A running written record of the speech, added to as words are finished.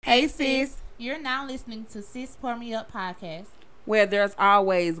Hey sis, you're now listening to Sis Pour Me Up podcast, where there's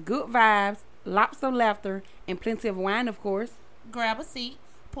always good vibes, lots of laughter, and plenty of wine, of course. Grab a seat,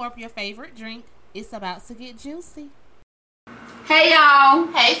 pour up your favorite drink. It's about to get juicy. Hey y'all.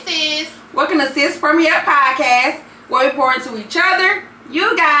 Hey sis. Welcome to Sis Pour Me Up podcast, where we pour into each other,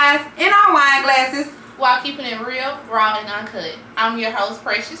 you guys, in our wine glasses, while keeping it real, raw, and uncut. I'm your host,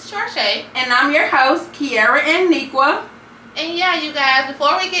 Precious Charche. And I'm your host, Kiara and Nikwa. And yeah, you guys,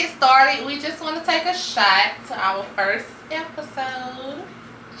 before we get started, we just want to take a shot to our first episode.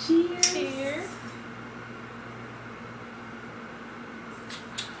 Cheers. Cheers.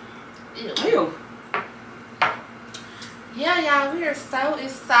 Ew. Yeah, y'all, we are so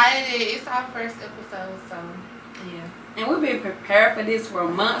excited. It's our first episode, so yeah. And we've been prepared for this for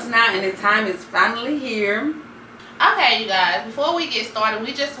months now, and the time is finally here. Okay, you guys, before we get started,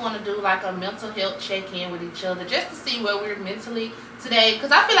 we just want to do like a mental health check-in with each other just to see where we're mentally today, because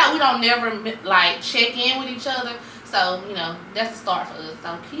I feel like we don't never like check in with each other, so you know that's a start for us.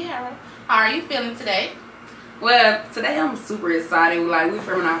 So Kiara, how are you feeling today? Well, today I'm super excited. Like, we're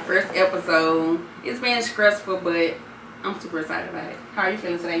filming our first episode. It's been stressful, but I'm super excited about it. How are you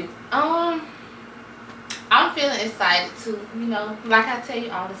feeling today? I'm feeling excited too. You know, like I tell you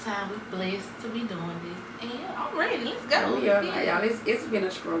all the time, we're blessed to be doing this. And I'm ready. Let's go. Yeah, y'all. It's been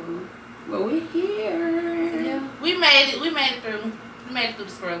a struggle, but we're here. Yeah, we made it. We made it through. We made it through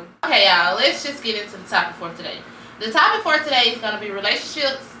the struggle. Okay, y'all. Let's just get into the topic for today. The topic for today is gonna be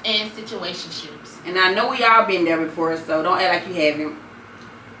relationships and situationships. And I know we all been there before, so don't act like you haven't.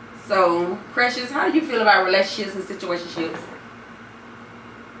 So, Precious, how do you feel about relationships and situationships?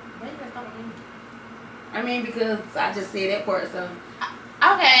 I mean, because I just said that part, so.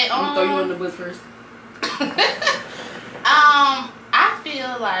 Okay. I'm gonna throw you on the bus first. I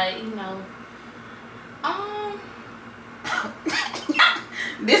feel like, you know,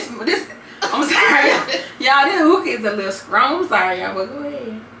 this I'm sorry, y'all. This hookah is a little strong. I'm sorry, y'all, but go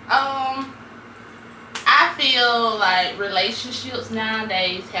ahead. I feel like relationships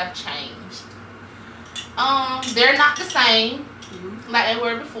nowadays have changed. They're not the same like they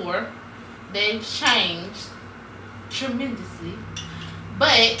were before. They've changed tremendously,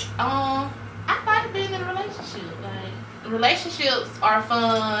 but I like being in a relationship. Like, relationships are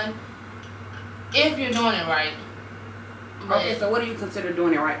fun if you're doing it right. But, okay, so what do you consider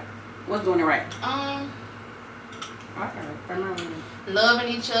doing it right? What's doing it right? Loving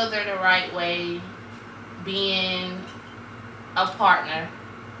each other the right way, being a partner.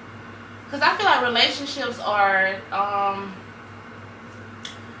 Cause I feel like relationships are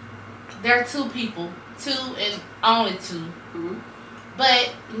they're two people, two and only two. Mm-hmm. But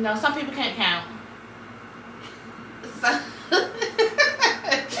you know, some people can't count. So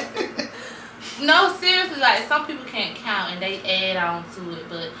no, seriously, like some people can't count and they add on to it.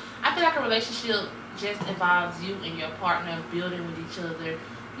 But I feel like a relationship just involves you and your partner building with each other.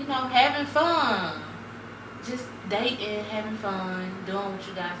 You know, having fun, just dating, having fun, doing what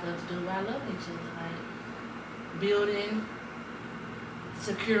you guys love to do while loving each other, like building,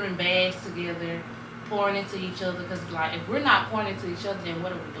 securing bags together, pouring into each other. Because like, if we're not pouring into each other, then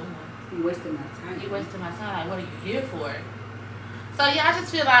what are we doing? You're wasting my time. You're wasting my time. Like, what are you here for? So yeah, I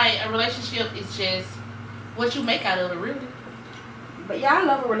just feel like a relationship is just what you make out of it, really. But yeah, I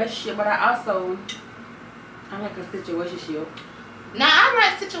love a relationship, but I like a situationship. Now, I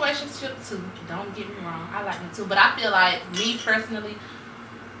like situationship too. Don't get me wrong. I like them too. But I feel like, me personally,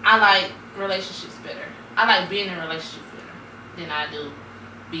 I like relationships better. I like being in a relationship better than I do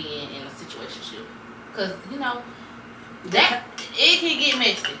being in a situationship. Because, you know, that it can get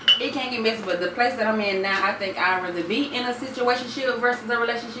messy. It can get messy, but the place that I'm in now, I think I'd rather be in a situationship versus a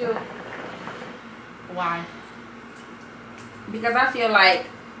relationship. Why? Because I feel like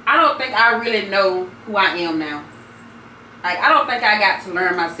I don't think I really know who I am now. Like, I don't think I got to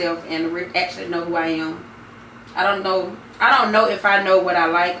learn myself and actually know who I am. I don't know if I know what I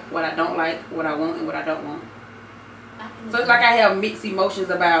like, what I don't like, what I want, and what I don't want. So it's like I have mixed emotions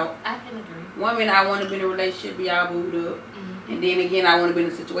about. I can agree. One minute I want to be in a relationship, be all booed up. Mm-hmm. And then again, I want to be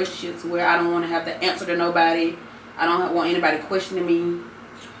in a situation where I don't want to have to answer to nobody. I don't want anybody questioning me.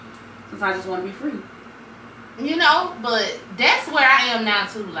 Sometimes I just want to be free. You know, but that's where I am now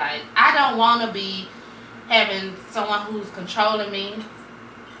too. Like, I don't want to be having someone who's controlling me.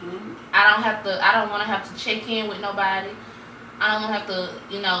 Mm-hmm. I don't want to have to check in with nobody. I don't want to have to,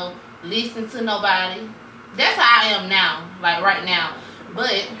 you know, listen to nobody. That's how I am now, like right now.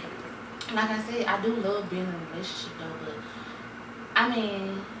 But like I said, I do love being in a relationship though. But I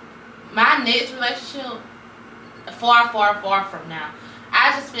mean, my next relationship, far from now.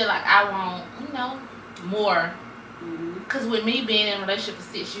 I just feel like I want, you know, more. Mm-hmm. Because with me being in a relationship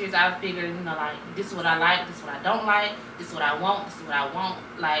for 6 years, I figured, you know, like, this is what I like, this is what I don't like, this is what I want, this is what I want,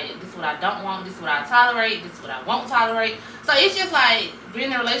 like, this is what I don't want, this is what I tolerate, this is what I won't tolerate. So it's just like, being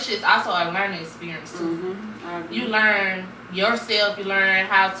in a relationship is also a learning experience, too. Mm-hmm. You learn yourself, you learn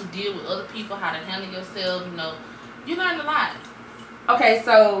how to deal with other people, how to handle yourself, you know. You learn a lot. Okay,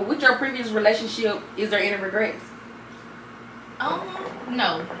 so with your previous relationship, is there any regrets?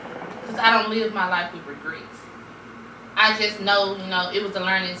 No. Because I don't live my life with regrets. I just know, you know, it was a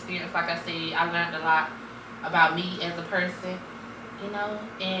learning experience. Like I said, I learned a lot about me as a person, you know.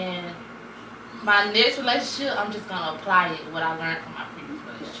 And my next relationship, I'm just going to apply it, what I learned from my previous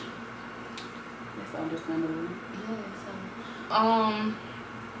relationship. That's understandable. Yeah, so,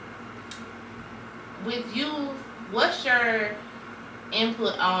 with you, what's your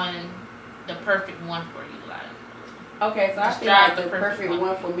input on the perfect one for you? Like, okay, so I feel like the perfect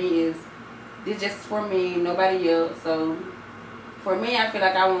one for me is, this just for me, nobody else. So for me, I feel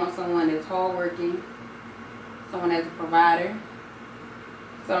like I want someone that's hardworking, someone that's a provider,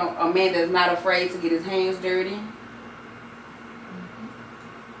 so a man that's not afraid to get his hands dirty.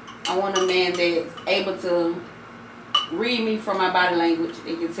 I want a man that's able to read me from my body language.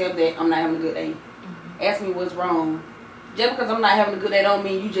 They can tell that I'm not having a good day. Ask me what's wrong. Just because I'm not having a good day don't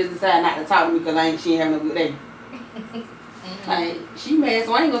mean you just decide not to talk to me because she ain't having a good day. Like, she mad,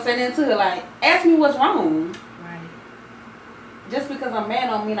 so I ain't gonna say nothing to her. Like, ask me what's wrong. Right. Just because I'm mad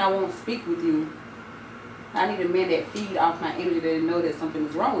don't mean I won't speak with you. I need a man that feed off my energy, that know that something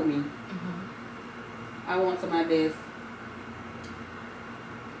is wrong with me. I want somebody that's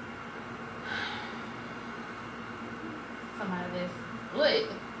what?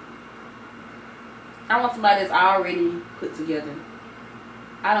 I want somebody that's already put together.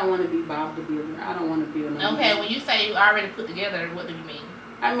 I don't want to be Bob the Builder. I don't want to build no. Okay, when you say you already put together, what do you mean?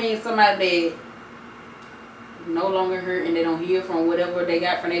 I mean somebody that no longer hurt and they don't heal from whatever they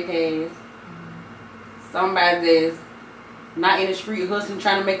got from their past. Somebody that's not in the street hustling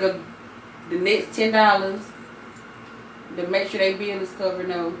trying to make the next $10 to make sure they bill is covered.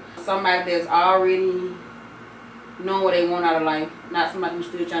 No. Somebody that's already knowing what they want out of life. Not somebody who's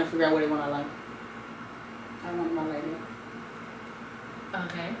still trying to figure out what they want out of life. I want my lady.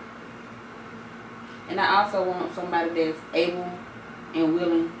 Okay. And I also want somebody that's able and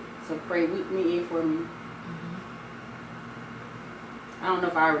willing to pray with me and for me. I don't know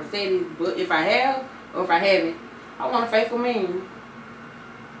if I already said it, but if I have or if I haven't, I want a faithful man.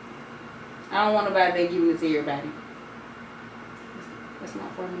 I don't want nobody that giving it to everybody. That's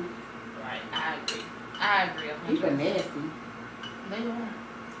not for me. Right, I agree. 100%. People nasty. They are.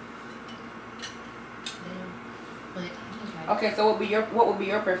 Okay, so what would be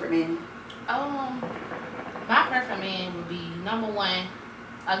your perfect man? My perfect man would be, number one,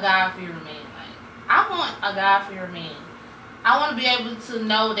 a God-fearing man. Like, I want a God-fearing man. I want to be able to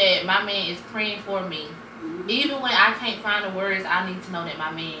know that my man is praying for me. Even when I can't find the words, I need to know that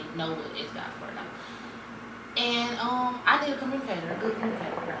my man knows what is God for them. And I need a communicator, a good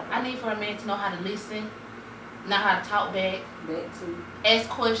communicator. I need for a man to know how to listen, know how to talk back. That too. Ask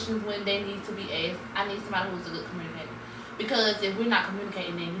questions when they need to be asked. I need somebody who's a good communicator. Because if we're not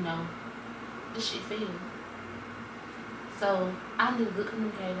communicating, then, you know, this shit fails. So, I need a good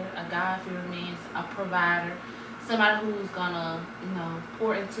communicator, a God-fearing man, a provider, somebody who's gonna, you know,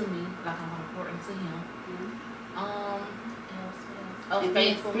 pour into me like I'm gonna pour into him. A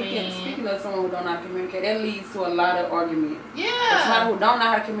faithful man. Speaking of someone who don't know how to communicate, that leads to a lot of arguments. Yeah. Somebody who don't know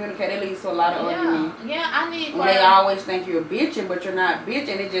how to communicate, that leads to a lot of arguments. Yeah, I need. When they always think you're bitching, but you're not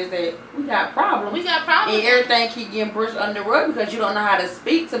bitching. It's just that we got problems. We got problems. And everything keep getting brushed under the rug because you don't know how to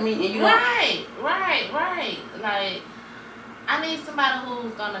speak to me and you don't. Right. Like, I need somebody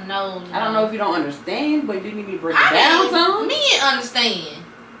who's gonna know. I don't know if you don't understand, but do you need me to break it down some? Men understand.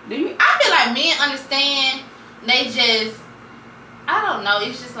 Do you? I feel like men understand. They just, I don't know.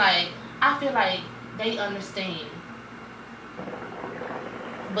 It's just like, I feel like they understand.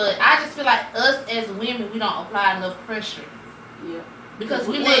 But I just feel like us as women, we don't apply enough pressure. Yeah. Because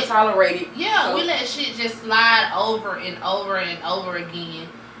we let tolerate it. Yeah, so we let shit just slide over and over and over again.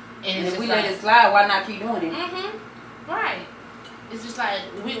 And if we let it slide, why not keep doing it? Right. It's just like,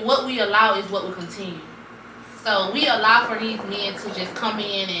 what we allow is what we continue. So we allow for these men to just come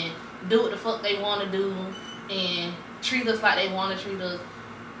in and do what the fuck they want to do and treat us like they want to treat us.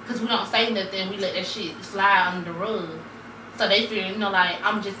 Because we don't say nothing, we let that shit slide under the rug. So they feel, you know, like,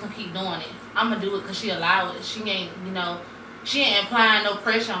 I'm just going to keep doing it. I'm going to do it because she allowed it. She ain't, you know, she ain't applying no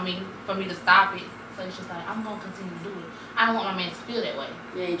pressure on me for me to stop it. So it's just like, I'm going to continue to do it. I don't want my man to feel that way.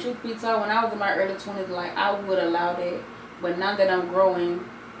 Yeah, and truth be told, when I was in my early 20s, like, I would allow that. But now that I'm growing,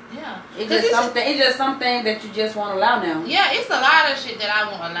 Yeah. It's just something that you just won't allow now. Yeah, it's a lot of shit that I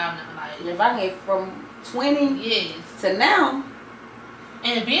won't allow now. Like if I get from 20 to now.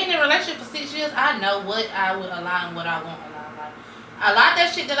 And being in a relationship for 6 years, I know what I would allow and what I won't allow. Like a lot of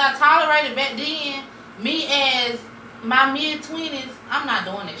that shit that I tolerated back then, me as my mid-20s, I'm not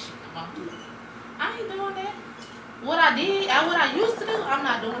doing that shit no more. I ain't doing that. What I did, what I used to do, I'm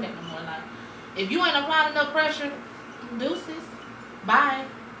not doing that no more. Like, if you ain't applying enough pressure, deuces, bye.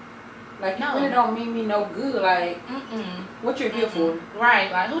 Like, you really don't mean me no good. Like, what you're here for?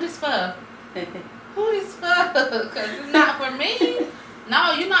 Right. Like, who this for? Who this for? Because it's not for me.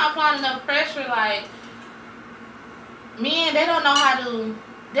 No, you're not applying enough pressure. Like, men, they don't know how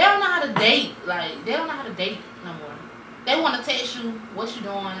to date. Like, they don't know how to date no more. They want to text you what you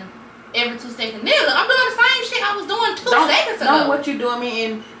doing every 2 seconds. Nigga, I'm doing the same shit I was doing 2 seconds ago. Know what you doing, me,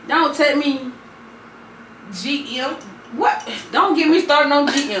 and don't tell me GM. What? Don't get me started on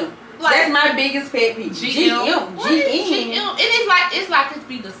GM. Like, that's my biggest pet peeve. GM. It's like it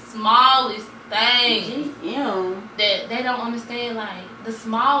be the smallest thing. GM. That they don't understand. Like the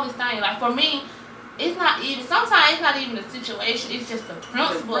smallest thing. Like for me, it's not even. Sometimes it's not even the situation. It's just the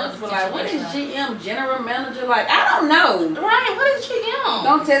principle of the situation. Like, what is GM? General manager? Like, I don't know. Right. What is GM?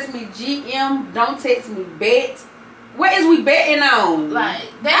 Don't text me GM. Don't text me bet. What is we betting on?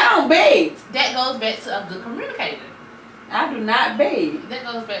 Like that. I don't bet. That goes back to a good communicator. I do not bet. That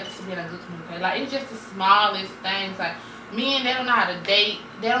goes back to being a good communicator. Like, it's just the smallest things. Like, men, they don't know how to date.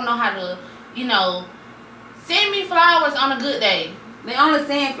 They don't know how to, send me flowers on a good day. They only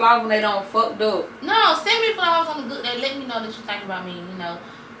send flowers when they don't fucked up. No, send me flowers on a good day. Let me know that you think about me.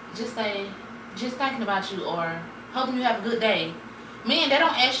 Just say, just thinking about you, or hoping you have a good day. Men, they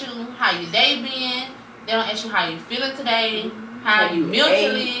don't ask you how your day been. They don't ask you how you feeling today. How you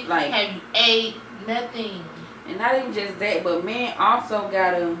mentally. Have you ate? Nothing. And not even just that, but men also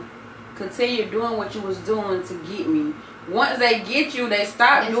gotta continue doing what you was doing to get me. Once they get you, they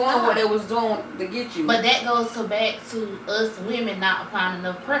stop doing what they was doing to get you. But that goes back to us women not applying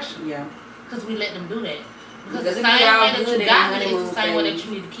enough pressure. Yeah. Because we let them do that. Because the same way that you got me is the same way that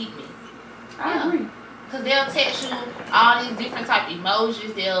you need to keep me. I agree. Because they'll text you all these different type of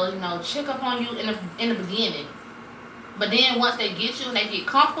emojis. They'll check up on you in the beginning. But then once they get you and they get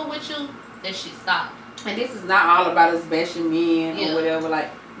comfortable with you, that shit stops. And this is not all about us bashing men or whatever, like,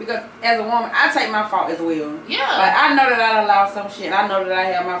 because as a woman, I take my fault as well. Yeah. Like, I know that I allow some shit. I know that I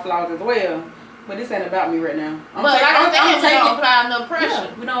have my flaws as well. But this ain't about me right now. But like I said, we don't apply no pressure.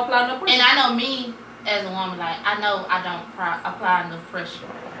 Yeah, we don't apply no pressure. And I know me as a woman, like, I know I don't apply no pressure.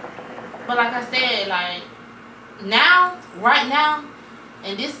 But like I said, like, now, right now,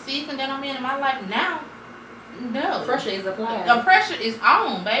 in this season that I'm in my life now, no. The pressure is applied. The pressure is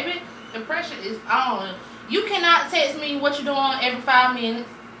on, baby. The pressure is on. You cannot text me what you're doing every 5 minutes.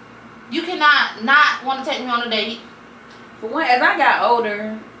 You cannot not want to take me on a date. For one, as I got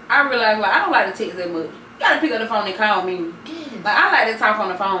older, I realized, like, I don't like to text that much. You gotta pick up the phone and call me. Yes. Like, I like to talk on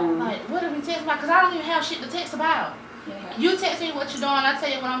the phone. Like, what do we text about? Because I don't even have shit to text about. Yeah. You text me what you're doing, I tell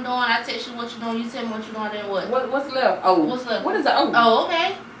you what I'm doing. I text you what you're doing, you tell me what you're doing, then what? What's left? Oh. What's left? What is the O? Oh,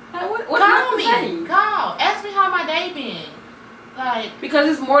 okay. Like, call me. Call. Ask me how my day been. Like, because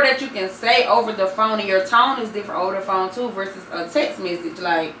it's more that you can say over the phone, and your tone is different over the phone too versus a text message.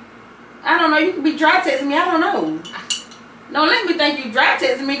 Like, I don't know, you could be dry texting me, I don't know. No, let me think you dry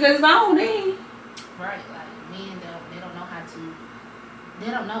texting me because it's on then. Right, like, men, they don't know how to,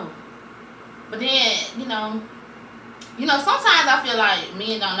 they don't know. But then, sometimes I feel like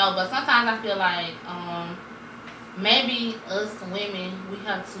men don't know, but sometimes I feel like maybe us women, we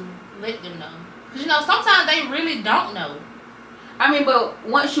have to let them know. Because, sometimes they really don't know. I mean, but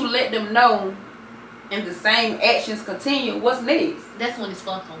once you let them know and the same actions continue, what's next? That's when it's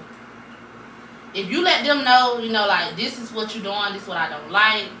fucked up. If you let them know, like, this is what you're doing, this is what I don't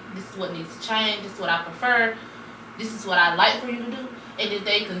like, this is what needs to change, this is what I prefer, this is what I like for you to do, and if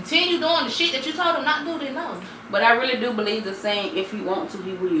they continue doing the shit that you told them not to do, they know. But I really do believe the saying, if he wants to,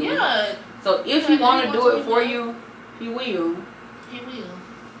 he will. Yeah. So if he want to do it for you, he will. He will.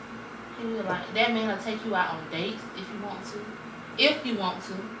 He will. Like, that man will take you out on dates if you want to. If you want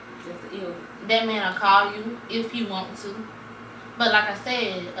to. Just if. That man will call you if you want to. But like I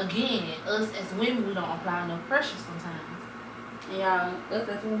said, again, us as women, we don't apply no pressure sometimes. Yeah, us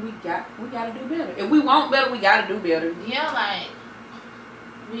as women, we gotta do better. If we want better, we gotta do better. Yeah, like,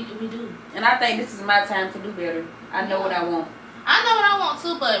 we do. And I think this is my time to do better. I know what I want. I know what I want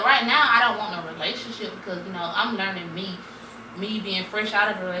too, but right now I don't want no relationship because, I'm learning me being fresh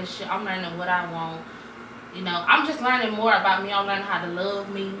out of the relationship. I'm learning what I want. I'm just learning more about me. I'm learning how to love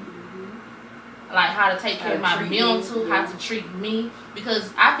me. like how to take care of my mental, how to treat me, because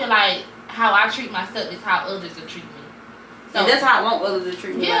I feel like how I treat myself is how others will treat me. So and that's how I want others to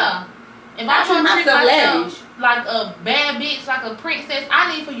treat me. Yeah. If I want to treat myself like a bad bitch, like a princess,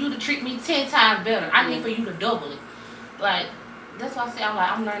 I need for you to treat me 10 times better. I need for you to double it. Like, that's why I say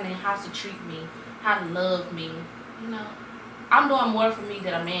I'm learning how to treat me, how to love me. You know, I'm doing more for me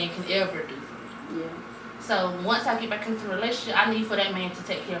than a man can ever do for me. Yeah. So once I get back into a relationship, I need for that man to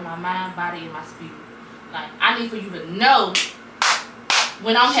take care of my mind, body, and my spirit. Like, I need for you to know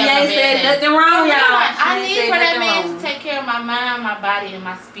when I'm having a bad day. She ain't said nothing wrong, y'all. Like, I need for that man to take care of my mind, my body, and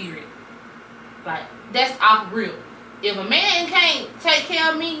my spirit. Like, that's off real. If a man can't take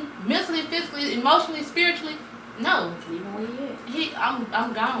care of me mentally, physically, emotionally, spiritually, no. Even where he at?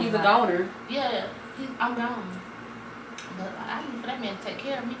 I'm gone. He's a goner. Yeah, I'm gone. But I need for that man to take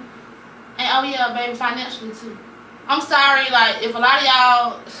care of me. And oh yeah, baby, financially too. I'm sorry, like if a lot of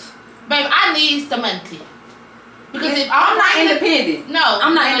y'all, baby, I need some money. Because if I'm not independent.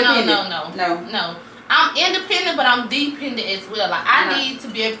 I'm not independent. No. I'm independent, but I'm dependent as well. Like I need to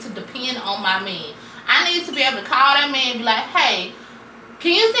be able to depend on my man. I need to be able to call that man and be like, hey,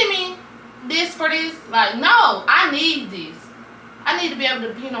 can you send me this for this? Like, no, I need this. I need to be able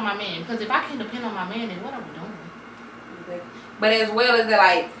to depend on my man. Because if I can't depend on my man, then what are we doing? Exactly. But as well as that,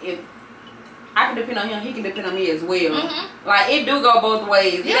 like, if I can depend on him, he can depend on me as well. Mm-hmm. Like, it do go both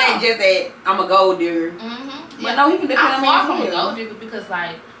ways. Yeah. It ain't just that I'm a gold digger. Mm-hmm. But no, he can depend on me as well. I'm far from a gold digger because,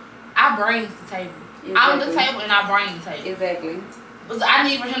 like, I bring the table. Exactly. I'm the table and I bring the table. Exactly. But I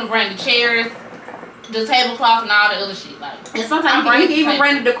need for him to bring the chairs, the tablecloth, and all the other shit. Like, and sometimes he can even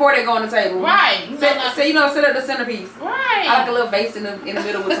bring the decor that go on the table. Right. Set up the centerpiece. Right. I like a little vase in the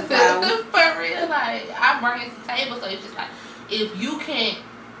middle with some flowers. For real, like I bring the table, so it's just like if you can't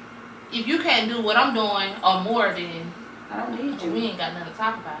do what I'm doing or more, then I don't need you. We ain't got nothing to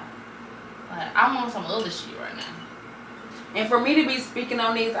talk about. Like I'm on some other shit right now. And for me to be speaking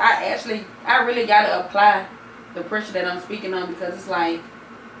on these, I really gotta apply the pressure that I'm speaking on because it's like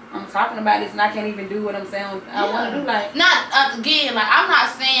I'm talking about this and I can't even do what I'm saying I want to do. Like not again, like I'm not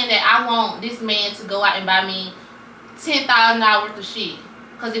saying that I want this man to go out and buy me $10,000 worth of shit.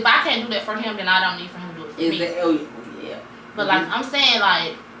 Cause if I can't do that for him, then I don't need for him to do it for me. Yeah. But like I'm saying,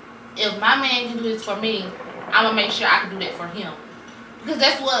 like if my man can do this for me, I'm gonna make sure I can do that for him. Because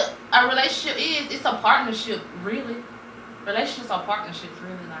that's what a relationship is. It's a partnership, really. Relationships are partnerships,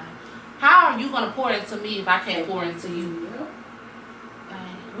 really. Like, how are you gonna pour into me if I can't pour into you?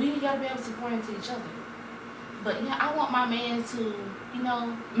 Like, we gotta be able to pour into each other. But yeah, I want my man to,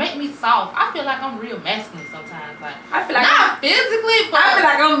 make me soft. I feel like I'm real masculine sometimes. Like, I feel like not physically, but I feel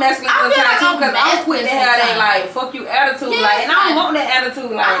like I'm masculine sometimes too. Because I'm quick to have that like fuck you attitude. Yeah, like, and I don't want that attitude.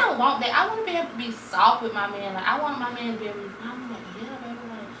 Like, I don't want that. I want to be able to be soft with my man. Like, I want my man to be able to.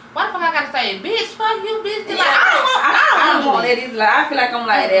 Why the fuck I gotta say, bitch, fuck you, bitch? Like, I don't want that either. Like, I feel like I'm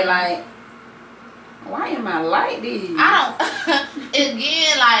like that. Like, why am I like this?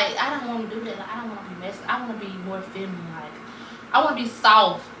 Again, like, I don't want to do that. Like, I don't want to be messy. I want to be more feminine. Like, I want to be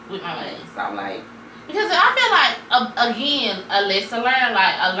soft with my man. So, like, because I feel like, again, a lesson learned,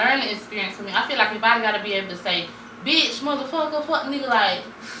 like, a learning experience for me. I feel like if I gotta be able to say, bitch, motherfucker, fuck nigga, like,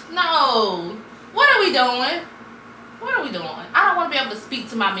 no. What are we doing? What are we doing? I don't want to be able to speak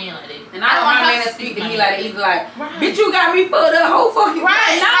to my man like that. And I don't want my man to speak to me like that either. Like, bitch, you got me for the whole fucking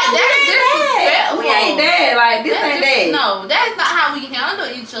right. No, that's disrespectful. We ain't that. Like, this ain't that. No, that's not how we handle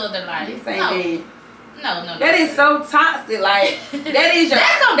each other. Like, this ain't that. No. That is so toxic. Like, that is your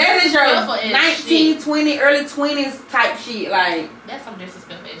 19, 20, early 20s type shit. Like, that's some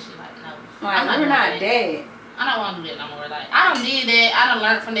disrespectful shit. Like, no. Like, we're not that. I don't want to do that no more. Like, I don't need that. I don't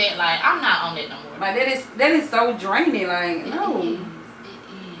learn from that. Like, I'm not on that no more. Like, that is so draining. Like, no. It is.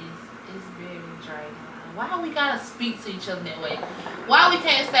 It's very draining. Like, why we gotta speak to each other that way? Why we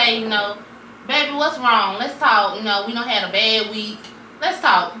can't say, baby, what's wrong? Let's talk. We done had a bad week. Let's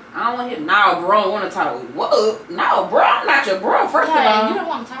talk. I don't want to hear, no, bro, I want to talk. What? No, bro, I'm not your bro, first of all. You don't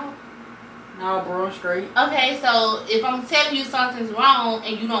want to talk? No, bro, I'm straight. Okay, so if I'm telling you something's wrong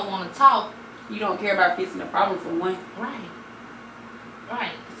and you don't want to talk, you don't care about fixing the problem for one.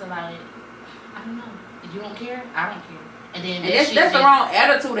 Right. So, like, I don't know. If you don't care, I don't care. And then that's the wrong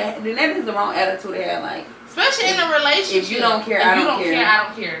attitude. Then that is the wrong attitude to have. Like, especially in a relationship. If you don't care, I don't care. I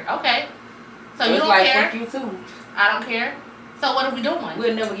don't care. Okay. So you don't care. Fuck you too. I don't care. So what are we doing?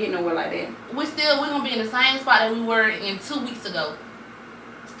 We'll never get nowhere like that. We're gonna be in the same spot that we were in 2 weeks ago.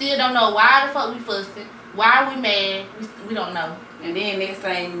 Still don't know why the fuck we fussing. Why are we mad? We don't know. And then next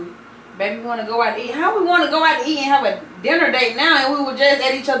thing, baby, we want to go out to eat. How we want to go out to eat and have a dinner date now, and we were just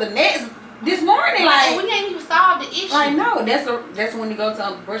at each other's necks this morning, like we ain't even solved the issue. Like no, that's when you go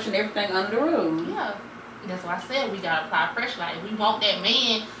to brushing everything under the rug. Yeah, that's why I said we gotta apply pressure. Like we want that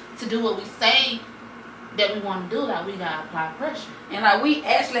man to do what we say that we want to do. Like we gotta apply pressure. And like we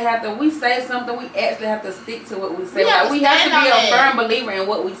actually have to. We say something. We actually have to stick to what we say. We have to be a firm believer in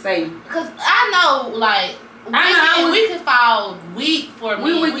what we say. Cause I know, like. We could fall weak for me.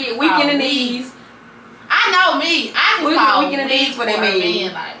 We would get weak in the knees. I know me. I can fall weak in the knees for that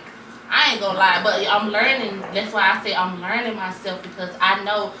man. Like, I ain't gonna lie, but I'm learning. That's why I say I'm learning myself because I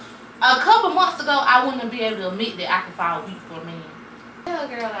know a couple months ago I wouldn't be able to admit that I can fall weak for a man. Yeah,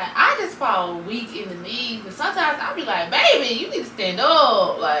 girl, like I just fall weak in the knees, and sometimes I be like, baby, you need to stand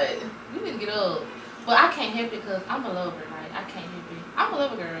up. Like you need to get up. But I can't help it because I'm a lover. Like I can't help it. I'm a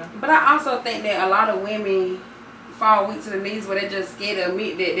lover girl. But I also think that a lot of women fall weak to the knees where they're just scared to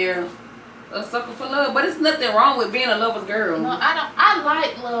admit that they're a sucker for love. But it's nothing wrong with being a lover's girl. No, I don't. I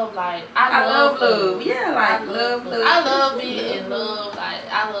like love. Like I love love. Yeah, like love. I love being in love. Like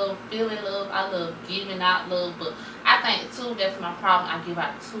I love feeling love. I love giving out love. But I think too that's my problem. I give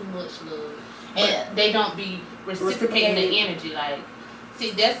out too much love, and they don't be reciprocating the energy. Like.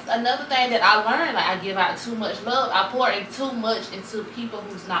 See, that's another thing that I learned. Like, I give out too much love. I pour in too much into people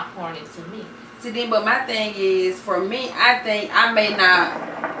who's not pouring into me. See, then, but my thing is, for me, I think I may not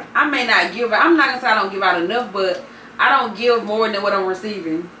give out. I'm not gonna say I don't give out enough, but I don't give more than what I'm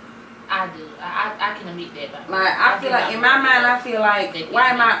receiving. I do. I can admit that. Like, I feel like, in my mind, I feel like,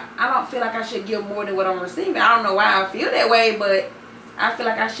 I don't feel like I should give more than what I'm receiving. I don't know why I feel that way, but I feel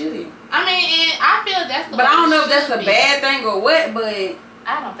like I shouldn't. I mean, I feel that's the way it should be. But I don't know if that's a bad thing or what, but...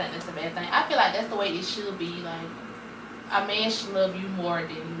 I don't think that's a bad thing. I feel like that's the way it should be. Like, a man should love you more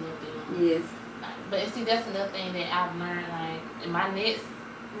than you love them. Yes. But see, that's another thing that I've learned. Like, in my next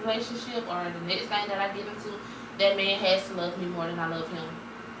relationship or the next thing that I get into, that man has to love me more than I love him.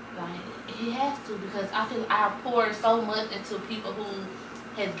 Like, he has to because I feel like I've poured so much into people who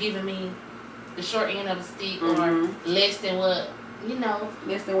has given me the short end of the stick or less than what, you know.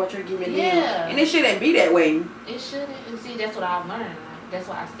 Less than what you're giving them. And it shouldn't be that way. It shouldn't. And see, that's what I've learned. That's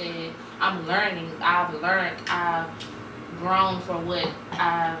why I said I'm learning. I've learned. I've grown for what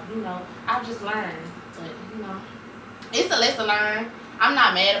I've just learned. But, it's a lesson learned. I'm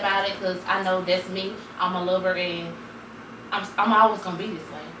not mad about it because I know that's me. I'm a lover and I'm always going to be this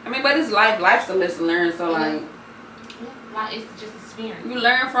way. I mean, but it's life. Life's a lesson learned. So, like, it's just experience. You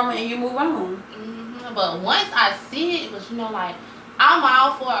learn from it and you move on. But once I see it, like, I'm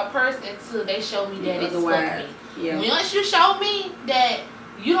all for a person until they show me that it's for me. Yeah. Once you show me that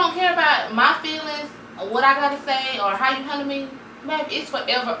you don't care about my feelings, or what I gotta say, or how you handle me, maybe it's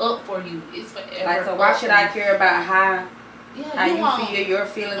forever up for you. It's forever. Like, so why should I care about how you feel, your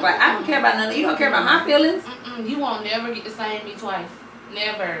feelings? Like, I don't care about none of you. Don't care about my feelings. You won't never get the same me twice.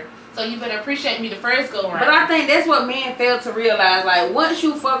 Never. So you better appreciate me the first go round. But I think that's what men fail to realize. Like, once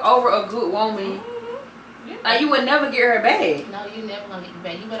you fuck over a good woman. Like, you would never get her back. No, you never gonna get me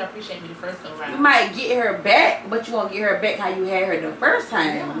back. You better appreciate me the first go round. You might get her back, but you won't get her back how you had her the first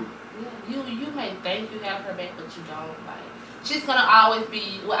time. Yeah. You may think you have her back, but you don't. Like, she's gonna always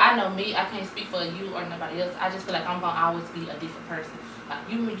be. Well, I know me. I can't speak for you or nobody else. I just feel like I'm gonna always be a different person. Like,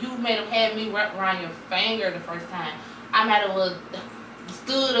 you may have had me wrapped around your finger the first time. I might have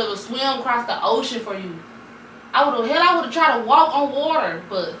stood or swim across the ocean for you. I would have tried to walk on water,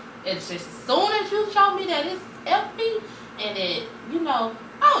 but. It's just as soon as you show me that it's FB and it, I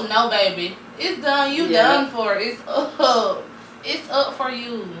don't know, baby. It's done. You done for it. It's up. It's up for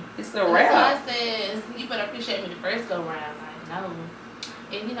you. It's a wrap. That's why I said you better appreciate me the first go round. Like, no.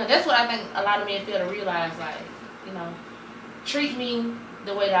 And, that's what I think a lot of men fail to realize. Like, treat me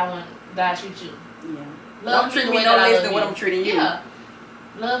the way that I treat you. Yeah. Don't treat me no less than what I'm treating you. Yeah.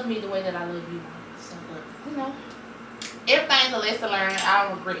 Love me the way that I love you. So, but, everything's a lesson learned. I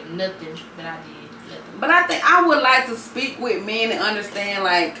don't regret nothing that I did. Nothing. But I think I would like to speak with men and understand,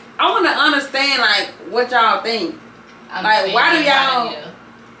 like, I want to understand, like, what y'all think. Like, why do y'all,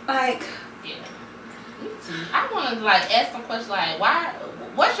 like... Yeah. Me too. I want to, like, ask some questions, like,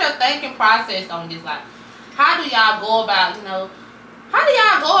 what's your thinking process on this? Like, how do y'all go about, this?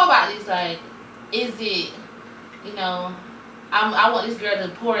 Like, is it, I want this girl to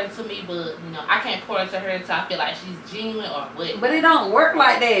pour into me, but I can't pour into her until I feel like she's genuine or what. But it don't work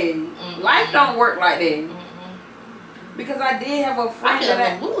like that. Life don't work like that. Because I did have a friend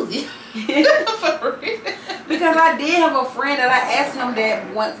because I did have a friend that I asked him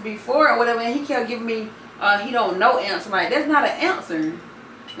that once before or whatever, and he kept giving me he don't know answer. Like, that's not an answer.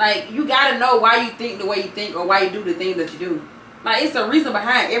 Like, you gotta know why you think the way you think or why you do the things that you do. Like, it's a reason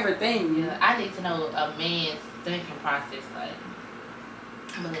behind everything. Yeah, I need to know a man's thinking process, like,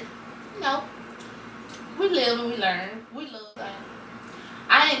 but you know, we live and we learn. We love things.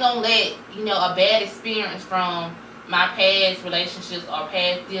 I ain't gonna let, you know, a bad experience from my past relationships or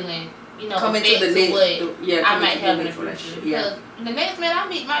past dealing, you know, come affect into the to next, what I might have in the future. future. Yeah. Because the next man I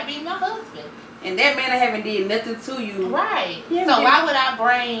meet might be my husband. And that man I haven't did nothing to you. Right. Yeah, so why would I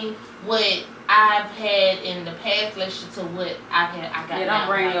bring what I've had in the past relationship to what I got Yeah, now?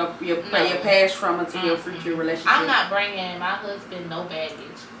 don't bring your past trauma to your future relationship. I'm not bringing my husband no baggage.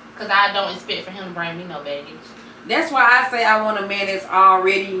 Because I don't expect for him to bring me no baggage. That's why I say I want a man that's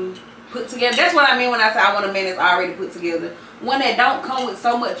already put together. That's what I mean when I say I want a man that's already put together. One that don't come with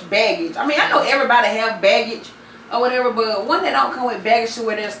so much baggage. I mean, I know everybody have baggage or whatever, but one that don't come with baggage to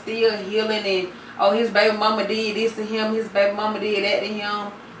where they're still healing and, oh, his baby mama did this to him, his baby mama did that to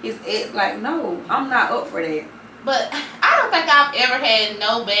him, his ex. Like, no, I'm not up for that. But I don't think I've ever had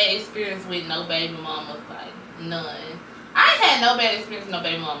no bad experience with no baby mamas. Like, none. I ain't had no bad experience with no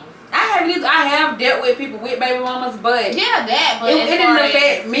baby mamas. I have dealt with people with baby mamas, but yeah, that. But it didn't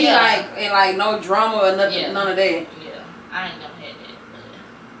affect me, like no drama or nothing, yeah. None of that. Yeah, I ain't never had that. But.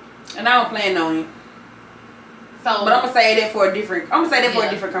 And I don't plan on it. So, but I'm gonna say that for a different. I'm gonna say that for a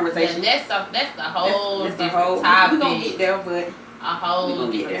different conversation. Yeah, that's the whole that's different the whole topic. We gonna get there, but a whole we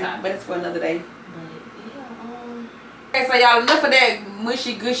gonna get different there. topic. But it's for another day. But okay, so y'all, enough of that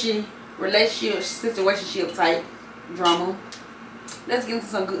mushy gushy relationship situationship type drama. Let's get into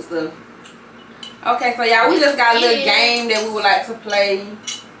some good stuff. Okay, so y'all, we just got a little game that we would like to play.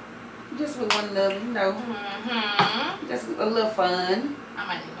 Just with one another, you know. Just a little fun. I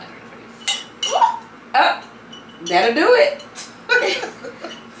might need my drink for this. Oh, that'll do it.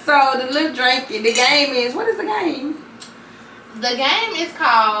 So the little drink, the game is, what is the game? The game is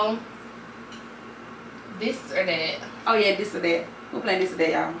called This or That. Oh yeah, This or That. We're playing This or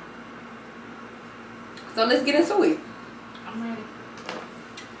That, y'all. So let's get into it. I'm ready.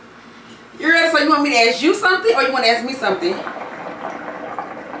 You ready? So you want me to ask you something or you want to ask me something?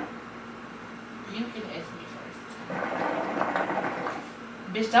 You can ask me first.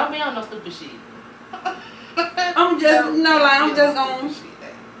 Bitch, don't be on no stupid shit. I'm just, I'm just going to,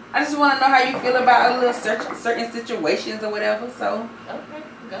 I just want to know how you feel about a little certain situations or whatever, so. Okay,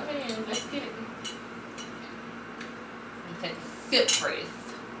 go ahead. Let's get it. I'm going to take a sip for this.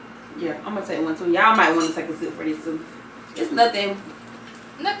 Yeah, I'm going to take one too. Y'all might want to take a sip for this too. It's nothing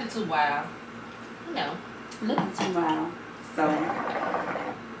too wild. No. Nothing too wild. So,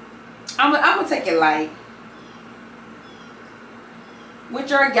 I'm going to take it light. With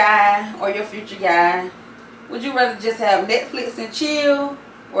your guy or your future guy, would you rather just have Netflix and chill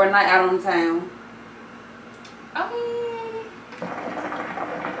or a night out on town?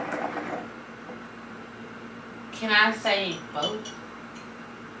 Can I say both?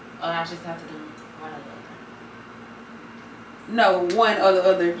 Or I just have to do one or the other? No, one or the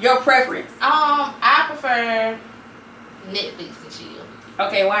other. Your preference. I prefer Netflix and chill.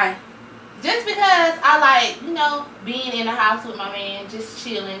 Okay, why? Just because I like, being in the house with my man, just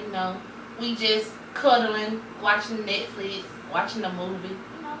chilling, we just cuddling, watching Netflix, watching a movie,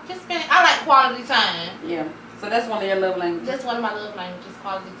 just spending. I like quality time. Yeah. So that's one of your love languages. That's one of my love languages,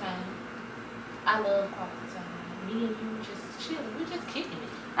 quality time. I love quality time. Me and you just chilling. We just kicking it.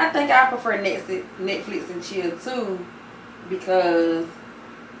 I think I prefer Netflix and chill too, because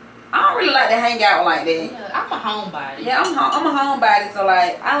I don't really like to hang out like that. Yeah, I'm a homebody. Yeah, I'm a homebody, so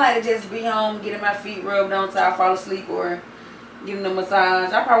like I like to just be home, getting my feet rubbed on till I fall asleep or getting a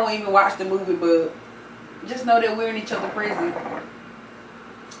massage. I probably won't even watch the movie, but just know that we're in each other's presence.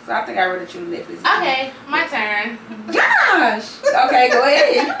 So I think I rather choose Netflix. Okay, my turn. Gosh. Okay, go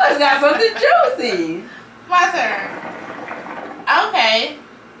ahead. You must got something juicy. My turn. Okay.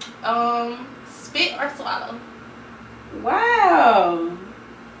 Spit or swallow? Wow.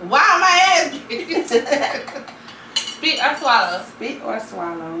 Why am I asking? Spit or swallow? Spit or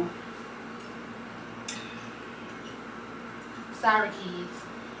swallow? Sorry, kids.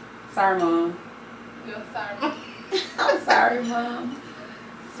 Sorry, Mom. You're sorry, Mom. I'm sorry, Mom.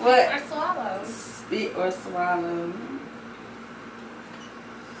 Spit What? or swallow? Spit or swallow?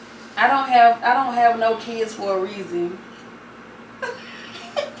 I don't have no kids for a reason.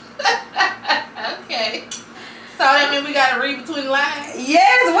 Okay. So that means we gotta read between the lines?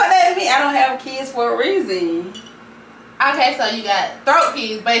 Yes, what that mean? I don't have kids for a reason. Okay, so you got throat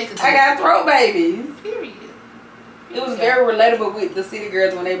kids, basically. I got throat babies. Period. It was very relatable with the City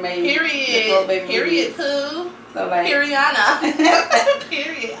Girls when they made the throat baby. Period too. So like Periana.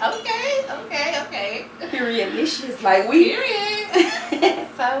 Period. Okay. Periodlicious. Like we. Period.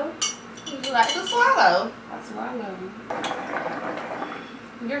 So you like to swallow? I swallow.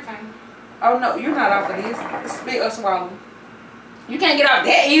 Your turn. Oh no, you're not off of this. Spit or swallow. You can't get off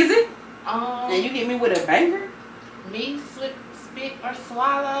that easy. And you get me with a banger? Me spit or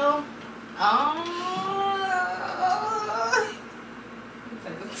swallow.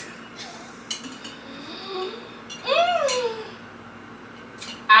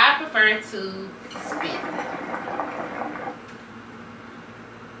 I prefer to spit.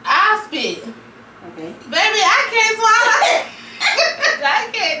 I spit. Okay. Baby, I can't swallow. I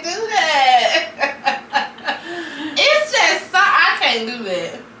can't do that. It's just I can't do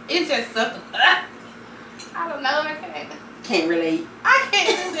that. It's just something. I don't know. I can't. Can't relate. I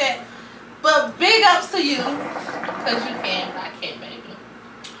can't do that. But big ups to you, cause you can. I can't, baby.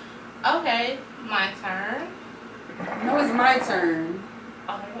 Okay, my turn. No, it's my turn.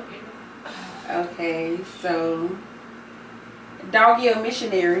 Oh, Okay, so doggy or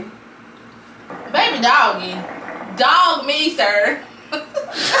missionary? baby doggy, dog me, sir.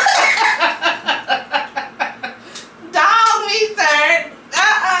 Dog me, sir.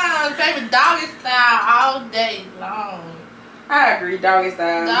 Baby doggy style all day long. I agree, doggy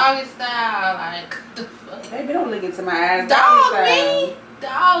style. Doggy style, like the fuck. Baby, don't look into my eyes. Dog me,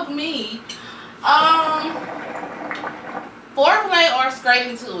 dog me. Foreplay or straight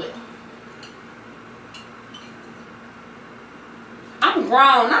into it? I'm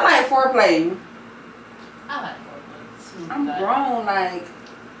grown. I like foreplay. I like foreplay too. I'm like, grown. Like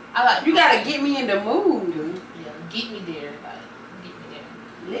I like. You gotta get me in the mood. Yeah, get me there. Like, get me there.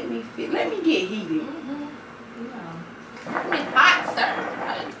 Let me feel. Let me get heated. Mm-hmm. Yeah. Let me hot, sir.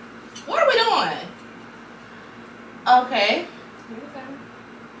 Like, what are we doing? Okay.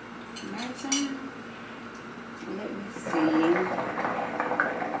 My turn. Let me see.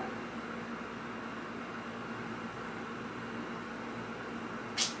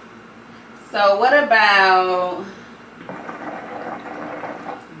 So what about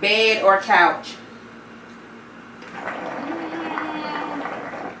bed or couch?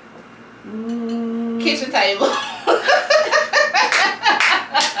 Kitchen table.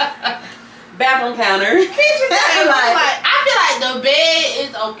 Bathroom counter. Kitchen table. I feel like the bed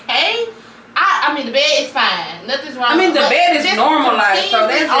is okay. I mean the bed is fine. Nothing's wrong. I mean the bed is just normalized, so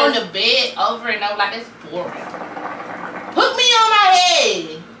that's on just... the bed over and over like that's boring. Put me on my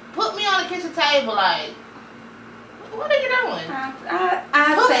head. Put me on the kitchen table. Like, what are you doing?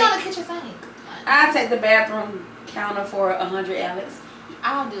 Put me on the kitchen sink. I'll take the bathroom counter for 100 Alex.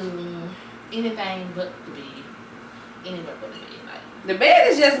 I'll do anything but the bed. Anything but the bed. Like, the bed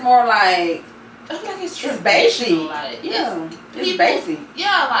is just more like... I feel like it's basic. Like, yeah, it's basic.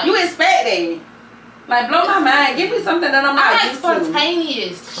 Yeah, like you expect it. Like, blow my mind. Give me something that I'm not used to. I like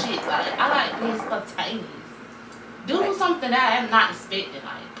spontaneous shit. Like, I like being spontaneous. Do something that I'm not expecting.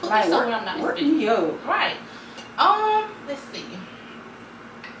 Like, put me somewhere I'm not expecting. Me up. Right. Let's see.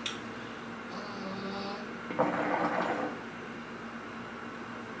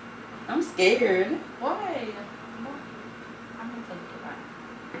 I'm scared. Why? I'm gonna take it back.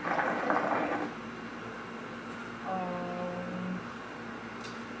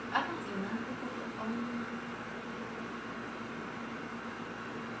 I don't know.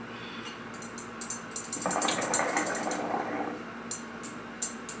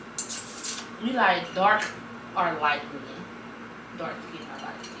 You like dark or light skin? Dark skin or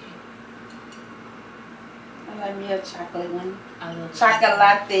light skin? I like me a chocolate one. I love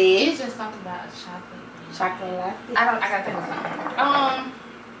chocolate. It's just something about a chocolate. Chocolate. I gotta think of something.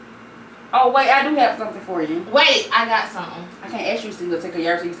 Oh wait, I do have something for you. Wait, I got something. I can't ask you to go take a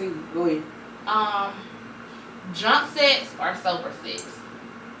yard so you see. Go ahead. Drunk sex or sober sex?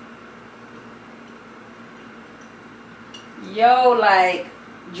 Yo, like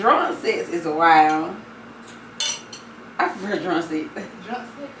drunk sex is wild. I prefer drunk sex. Drunk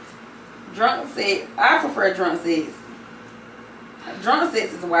sex? Drunk sex. I prefer drunk sex. Drunk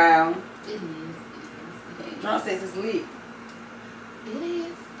sex is wild. It is. Drunk sex is lit. It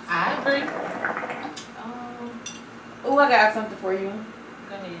is. I agree. Oh, I got something for you.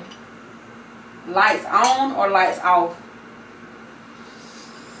 Go ahead. Lights on or lights off?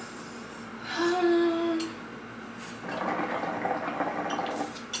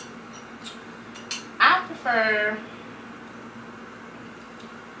 I prefer.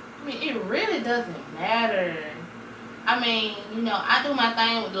 I mean, it really doesn't matter. I mean, you know, I do my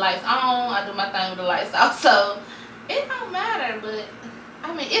thing with the lights on. I do my thing with the lights off. So it don't matter. But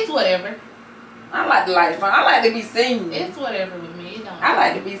I mean, it's whatever. I like the lights on. I like to be seen. It's whatever with me. It don't matter. I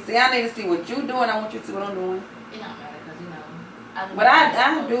like to be seen. I need to see what you're doing. I want you to see what I'm doing. It don't matter because, you know. But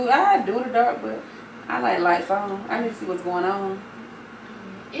I do the dark, but I like lights on. I need to see what's going on.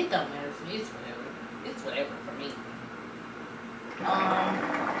 It don't matter to me. It's whatever. It's whatever for me. What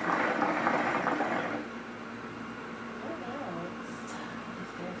else is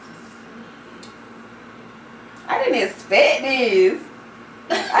there to see? didn't expect this.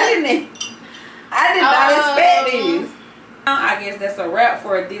 I did not expect this. I guess that's a wrap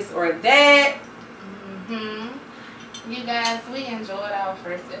for this or that. You guys, we enjoyed our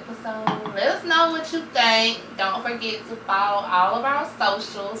first episode. Let us know what you think. Don't forget to follow all of our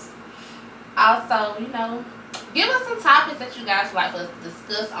socials. Also, you know, give us some topics that you guys would like for us to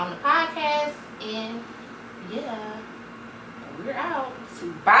discuss on the podcast. And yeah, we're out.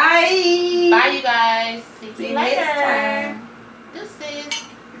 Bye. Bye, you guys. See you later. Next time.